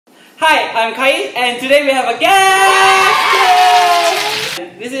Hi, I'm Kaiyi, and today we have a guest!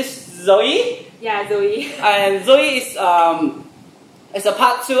 This is Zoe. Yeah, Zoe. And Zoe is a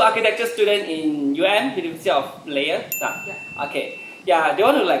part 2 architecture student in University of Malaya. Yeah. Okay. Yeah, do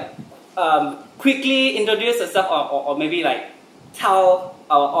you want to quickly introduce yourself or maybe tell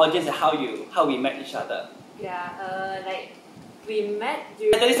our audience how we met each other? Yeah, we met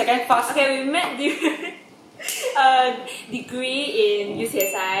during... 30 seconds, fast. Okay, we met during degree in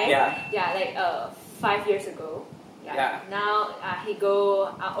UCSI. Yeah. 5 years ago. Yeah. Now he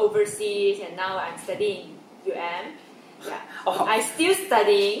go overseas, and now I'm studying UM. Yeah. Oh. I'm still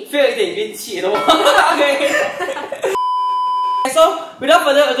studying. Feel 有点运气 though. Okay. So, without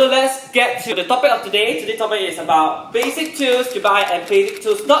further ado, let's get to the topic of today. Today's topic is about basic tools to buy and basic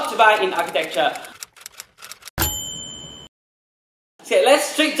tools not to buy in architecture. Okay,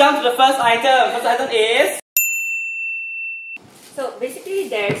 let's straight jump to the first item. First item is... So basically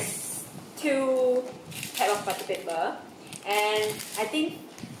there's 2 types of butter paper, and I think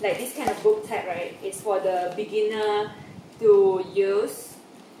this kind of book type, right, is for the beginner to use.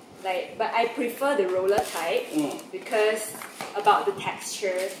 But I prefer the roller type because about the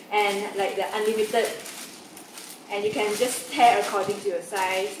texture and the unlimited, and you can just tear according to your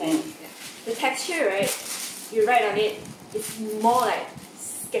size. The texture, right, you write on it, it's more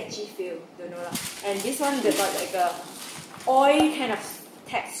sketchy feel, don't know lah. And this one they got a oil kind of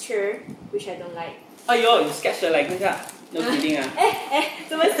texture, which I don't like. Oh, you sketch like that? No kidding.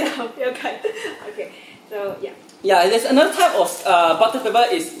 Okay, so yeah. Yeah, there's another type of butter paper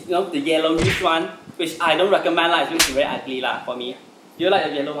is the yellowish one, which I don't recommend. It looks very ugly for me. Do you like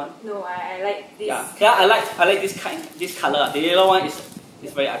the yellow one? No, I like this. Yeah, I like this color. The yellow one is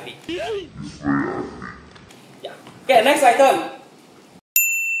very ugly. Yeah. Okay, next item.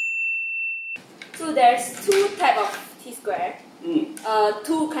 So there's 2 type of T-square.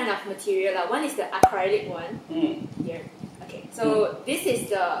 2 kind of material. One is the acrylic one. Here. Okay. So this is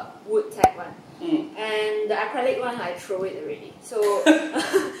the wood type one. And the acrylic one, I throw it already. So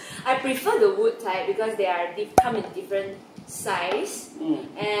I prefer the wood type because they come in different size,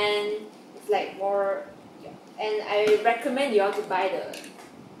 and it's more. Yeah. And I recommend you all to buy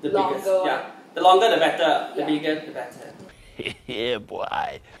the longer biggest, one. Yeah, the longer the better. The Yeah. bigger the better. Yeah,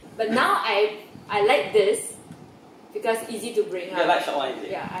 boy. But now I like this because easy to bring up. You like short one, is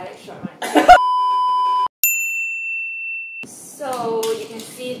it? Yeah, I like short one. So you can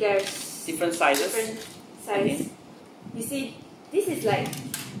see there's Different sizes. Different size. You see, this is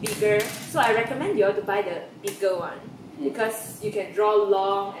bigger, so I recommend you all to buy the bigger one because you can draw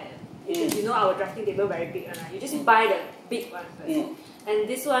long, and you know our drafting table very big, you just buy the big one first. And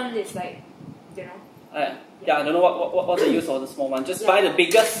this one is yeah, I don't know what's the use of the small one. Just buy the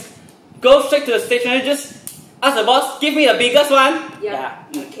biggest. Go straight to the stationery. Just ask the boss, give me the biggest one. Yeah.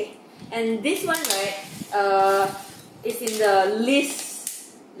 Okay. And this one, right, is in the list.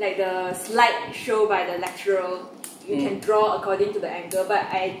 The slide show by the lecturer, you can draw according to the angle, but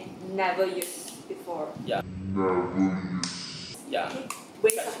I never used before. Yeah. Yeah. Okay.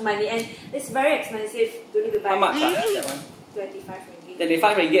 Waste of money, and it's very expensive. Don't need to buy. How much that one? 25 ringgit.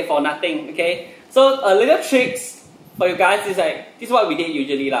 25 ringgit for nothing. Okay. So a little tricks for you guys is this is what we did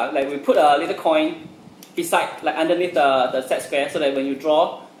usually we put a little coin beside underneath the set square, so that when you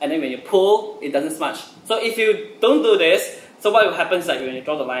draw and then when you pull, it doesn't smudge. So if you don't do this, so what will happen is when you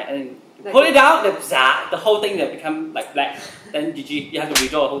draw the line and then you pull it down, the whole thing will become black. Then GG, you have to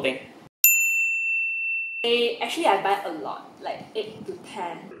redraw the whole thing. Actually, I buy a lot, 8 to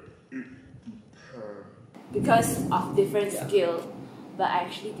 10. Because of different skill, but I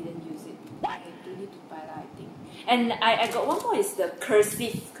actually didn't use it. I do need to buy that, I think. And I got one more, is the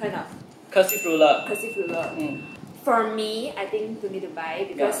cursive kind of. Cursive ruler. Cursive ruler. For me, I think don't need to buy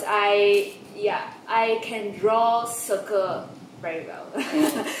because I can draw circle very well.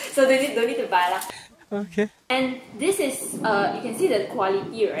 So don't need to buy lah. Okay. And this is you can see the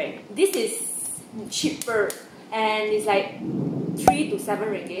quality, right? This is cheaper, and it's 3 to 7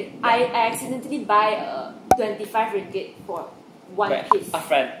 ringgit. I accidentally buy 25 ringgit for one piece. A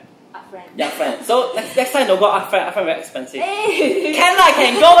friend. Yeah, friend. So next time don't go friend very expensive. Hey.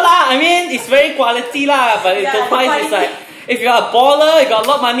 Can go lah. I mean, it's very quality lah, but the price is if you're a baller, you got a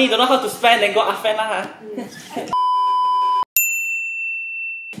lot of money, don't know how to spend, then go friend lah.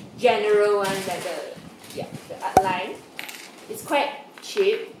 General one, the Artline. It's quite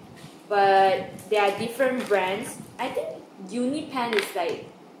cheap, but there are different brands. I think Unipen is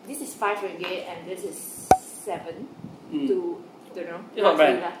this is 5 ringgit and this is 7 to, don't know. What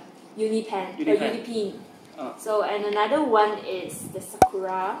brand? Unipen. Unipin. So, and another one is the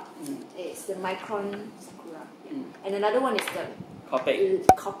Sakura. It's the Micron Sakura. And another one is the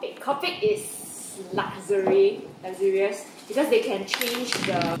Copic is luxurious because they can change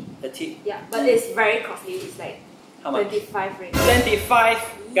The tip. yeah, but it's very costly. It's like How much? 25 ringgit. 25,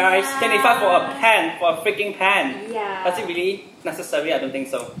 guys. Yeah. 25 for a pen, for a freaking pen. Yeah. Is it really necessary? I don't think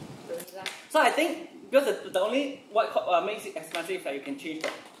so. So I think because the only what makes it expensive is that you can change the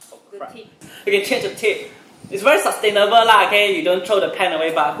tip. You can change the tip. It's very sustainable lah. Okay, you don't throw the pen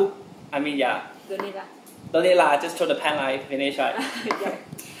away, but who? I mean, yeah. Don't need that. Don't need lah. Just throw the pen lah. Finish right. Yeah.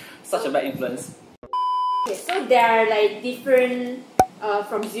 Such a bad influence. Okay, so there are like different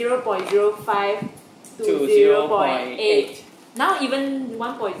from 0.05 to 0.8. Now even 1.0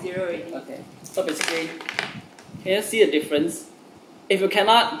 already. Okay. So basically, can you see the difference? If you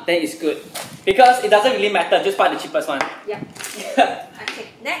cannot, then it's good. Because it doesn't really matter, just buy the cheapest one. Yeah.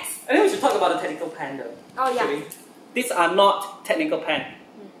 Okay, next. I think we should talk about the technical pen though. Oh yeah. Actually. These are not technical pen.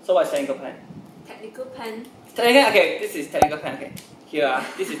 So what's technical pen? Technical pen. Okay, this is technical pen. Okay. Here,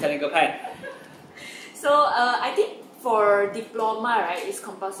 this is technical pen. So I think for diploma, right, it's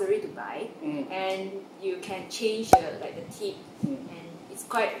compulsory to buy, and you can change like the tip, and it's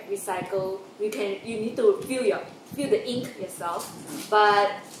quite recycled. You need to fill the ink yourself.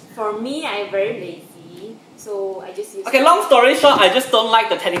 But for me, I'm very lazy, so I just use. Okay, long story short, I just don't like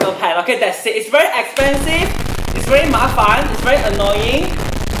the technical pen. Okay, that's it. It's very expensive. It's very mafan. It's very annoying.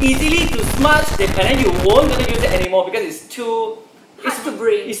 Easily to smudge, and then you won't gonna use it anymore because it's too hard to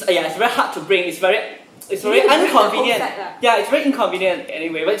bring. It's very hard to bring. It's very inconvenient. Yeah, it's very inconvenient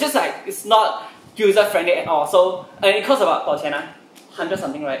anyway. But just like it's not user friendly at all. So and it costs about 100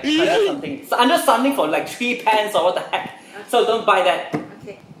 something, right? 100 something. So 100 something for like 3 pens or what the heck. So don't buy that.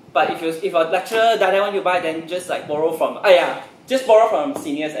 Okay. But if a lecturer that one you buy, then just like borrow from just borrow from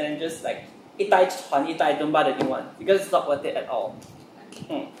seniors and then just like 一袋传一袋, don't buy the new one because it's not worth it at all.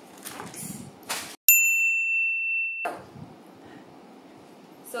 Okay.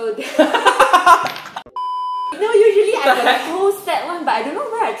 So usually I got the whole set one, but I don't know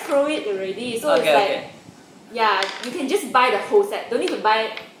where I throw it already. So it's like, yeah, you can just buy the whole set. Don't need to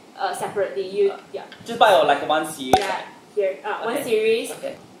buy separately. Just buy like one series. Yeah, here one series,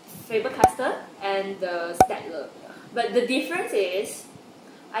 Faber-Castell and the Staedler. But the difference is,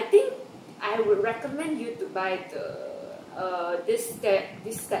 I think I would recommend you to buy the this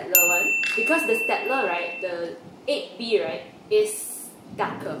Staedler one because the Staedler, right, the 8B, right, is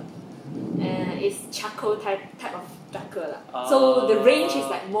darker. It's charcoal type of darker. So the range is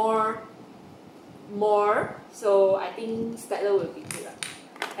like more. So I think Staedler will be good.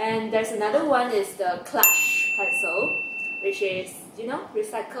 And there's another one is the clutch pencil, which is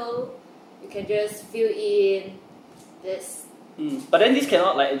recycle. You can just fill in this. But then this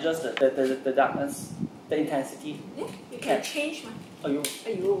cannot like adjust the darkness, the intensity. Yeah, you can change. Aiyo.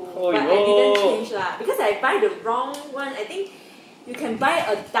 But I didn't change lah because I buy the wrong one. I think you can buy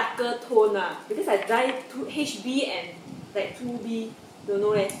a darker tone because I buy HB and like 2B. Don't know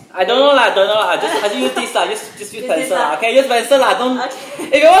leh. I don't know lah. Just use this lah. Just use pencil lah. Okay, use pencil lah. Don't.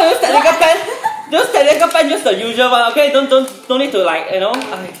 Okay. If you want to use technical pen, use the usual one. Okay, don't need to like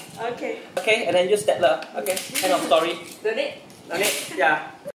Okay. Okay, and then use Staedler. Okay, end of story. Don't it? Yeah.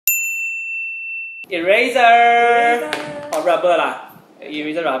 Eraser or rubber lah.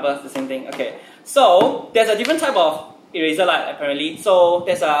 Eraser, rubber, the same thing. Okay. So there's a different type of eraser lah apparently. So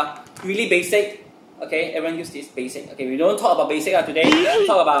there's a really basic. Okay, everyone use this basic. Okay, we don't talk about basic today. We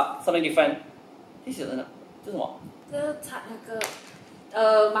talk about something different. This is what? 这擦那个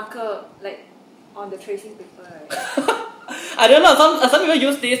marker like on the tracing paper, right? I don't know. Some people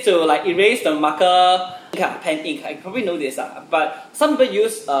use this to like erase the marker pen ink. I probably know this, but some people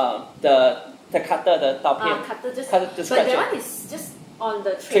use the cutter, the 刀片 cutter to scratch but that it. one is just on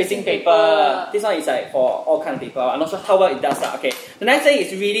the Tracing paper. This one is like for all kind of paper. I'm not sure how well it does. Okay. The next thing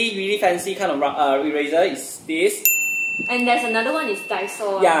is really fancy kind of eraser is this. And there's another one is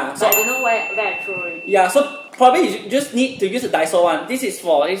Daiso. Yeah. So I don't know where I throw it. Yeah. So probably you just need to use the Daiso one. This is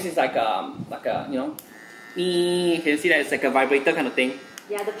like a can you see that it's like a vibrator kind of thing.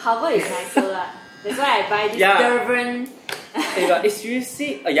 Yeah, the power is nicer lah. That's why I buy this Derwent. It's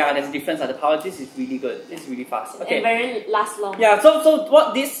seriously there's a difference. The power, this is really good. This is really fast. Okay. And very last long. Yeah. So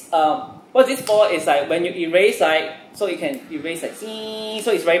what this for is like when you erase so you can erase like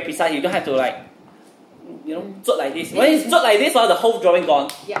so it's very precise. You don't have to like jot like this. When it's jot like this, the whole drawing gone.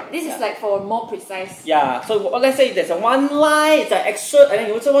 Yeah. This is like for more precise. Yeah. So let's say there's a one line, it's like extra, and then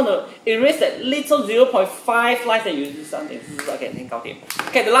you also want to erase that little 0.5 lines, and you do something.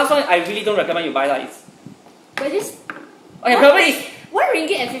 Okay. The last one I really don't recommend you buy that. But this. Okay, probably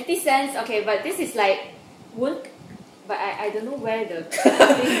 $1.50. Okay, but this is like But I don't know where the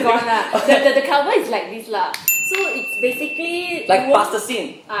thing gone lah. The cover is like this lah. So it's basically like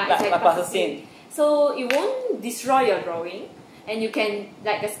plasticine. It's like plasticine. So it won't destroy your drawing, and you can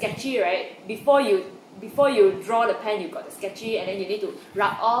like the sketchy, right? Before you draw the pen, you got the sketchy, and then you need to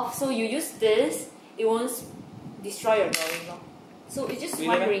rub off. So you use this, it won't destroy your drawing, no? So it's just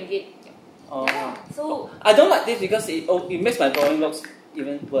really? ringgit. Oh. Yeah. So I don't like this because it makes my drawing looks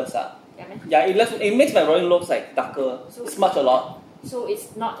even worse. yeah, it makes my drawing looks like darker. So, it smudge a lot. So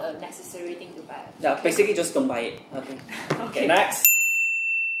it's not a necessary thing to buy. Yeah, basically just don't buy it. Okay. Okay, next.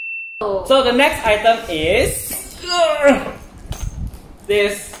 Oh. So the next item is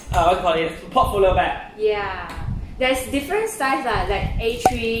this what do you call it? Portfolio bag. Yeah. There's different size like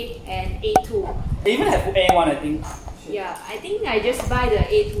A3 and A2. They even have A1, I think. Yeah, I think I just buy the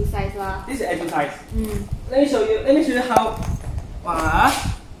A2 size lah. This is A2 size. Mm. Let me show you how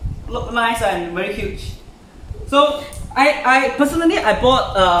look nice and very huge. So I personally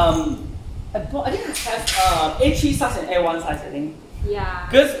bought I think it has A3 size and A1 size, I think. Yeah.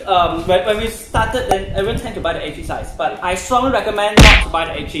 Because when we started, then everyone tend to buy the A3 size, but I strongly recommend not to buy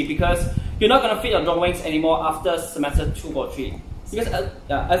the A3 because you're not gonna fit your drawings anymore after semester 2 or 3. Because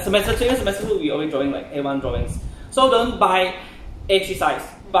semester 3 and semester 2 we already drawing like A1 drawings. So don't buy A3 size.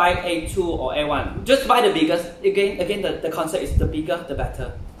 Buy A2 or A1. Just buy the biggest. Again, the concept is the bigger the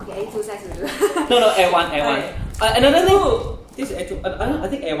better. Okay, A2 size will do. No, A1. Okay. Another thing. This is A2. I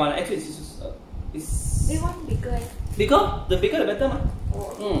think A1. A2 is A1 bigger. bigger. The bigger the better, ma.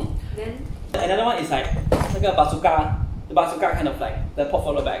 Oh. Then another one is like a bazooka. The bazooka kind of like the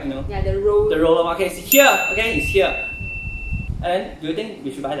portfolio bag, you know. yeah, the roll. The roller. Okay, it's here. Okay, it's here. And then, do you think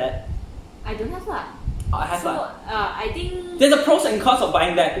we should buy that? I don't have that. I have So that. I think There's a pros and cons of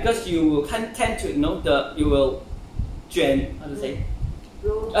buying that because you can tend to you will how to say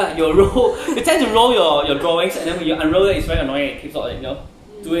roll. you roll you tend to roll your drawings, and then when you unroll it, it's very annoying. It keeps on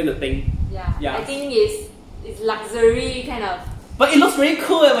doing the thing. Yeah. I think it's luxury kind of. But it looks very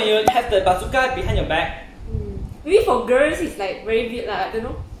cool when you have the bazooka behind your back. Maybe for girls it's like very weird I don't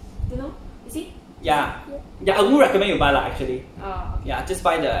know. You see? Yeah, I wouldn't recommend you buy that actually. Oh, okay. Yeah, just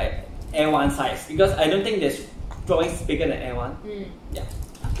buy the A1 size because I don't think there's drawings bigger than A1. Yeah.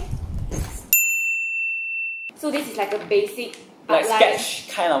 Okay. So this is like a basic Like outline. sketch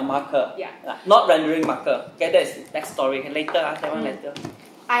kind of marker. Yeah. Not rendering marker. Okay, that's next story. Later, that one later.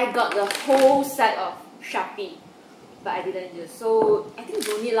 I got the whole set of Sharpie, but I didn't use. So I think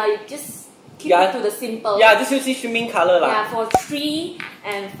don't need lah. You just keep it to the simple. Yeah, just use swimming color lah. Yeah, for 3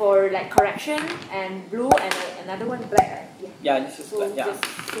 and for like correction and blue and another one black. Right? Yeah, this is So black. Yeah. just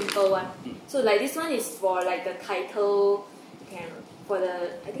simple one. So like this one is for like the title, for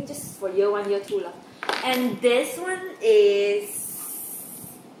the I think just for year 1, year 2 lah. And this one is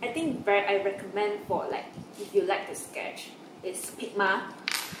I think I recommend for like if you like to sketch is Pigma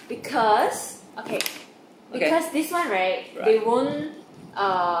because this one right. They won't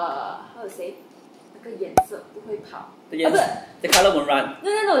how to say 那个颜色不会跑 The color won't run.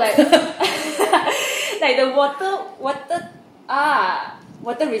 No like like the water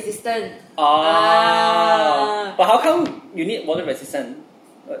resistant. But how come you need water resistant?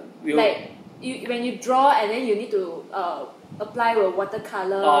 Like when you draw and then you need to apply with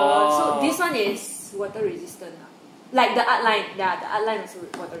watercolor. So this one is water resistant. Like the Artline, the Artline is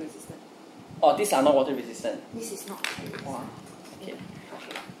water resistant. Oh, these are not water resistant. This is not water resistant. Wow. Okay.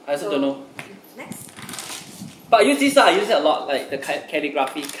 I also don't know. Next. But I use this. I use it a lot, like the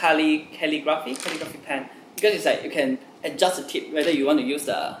calligraphy pen, because it's like you can adjust the tip whether you want to use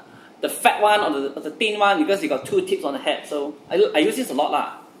the fat one or the thin one because you got 2 tips on the head. So I use this a lot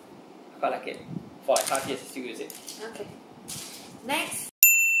lah. I quite like it. For like 5 years, I still use it. Okay. Next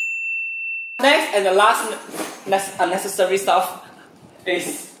and the last unnecessary stuff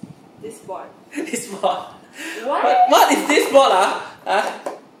is this board. this board. What is this board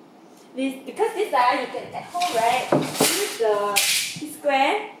Because this you can at home, right? Use the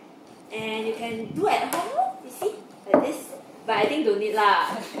square and you can do at home, you see? Like this. But I think don't need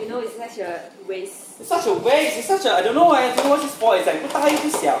lah. You know, it's such a waste. It's such a waste. It's such a I don't know why. I don't know what this for. It's like 不大又不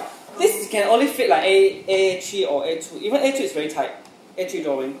小. This can only fit like A3 or A2. Even A2 is very tight. A3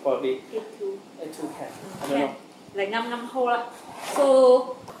 drawing probably. A2 can. I don't know. Like ngam hole lah.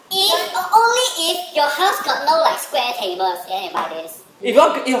 So only if your house got no like square tables, then you buy this. If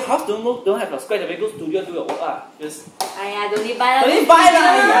your house don't have a square table, go studio do your work lah. Just. Don't need buy lah. Don't need buy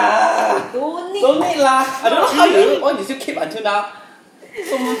lah. Don't need. Don't need lah. I don't know how why did you keep until now?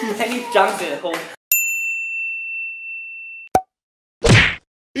 So many junks at home.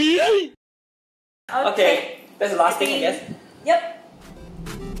 Okay, that's the last thing I guess. Yep.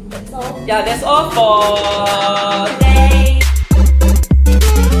 That's all. Yeah, that's all for today.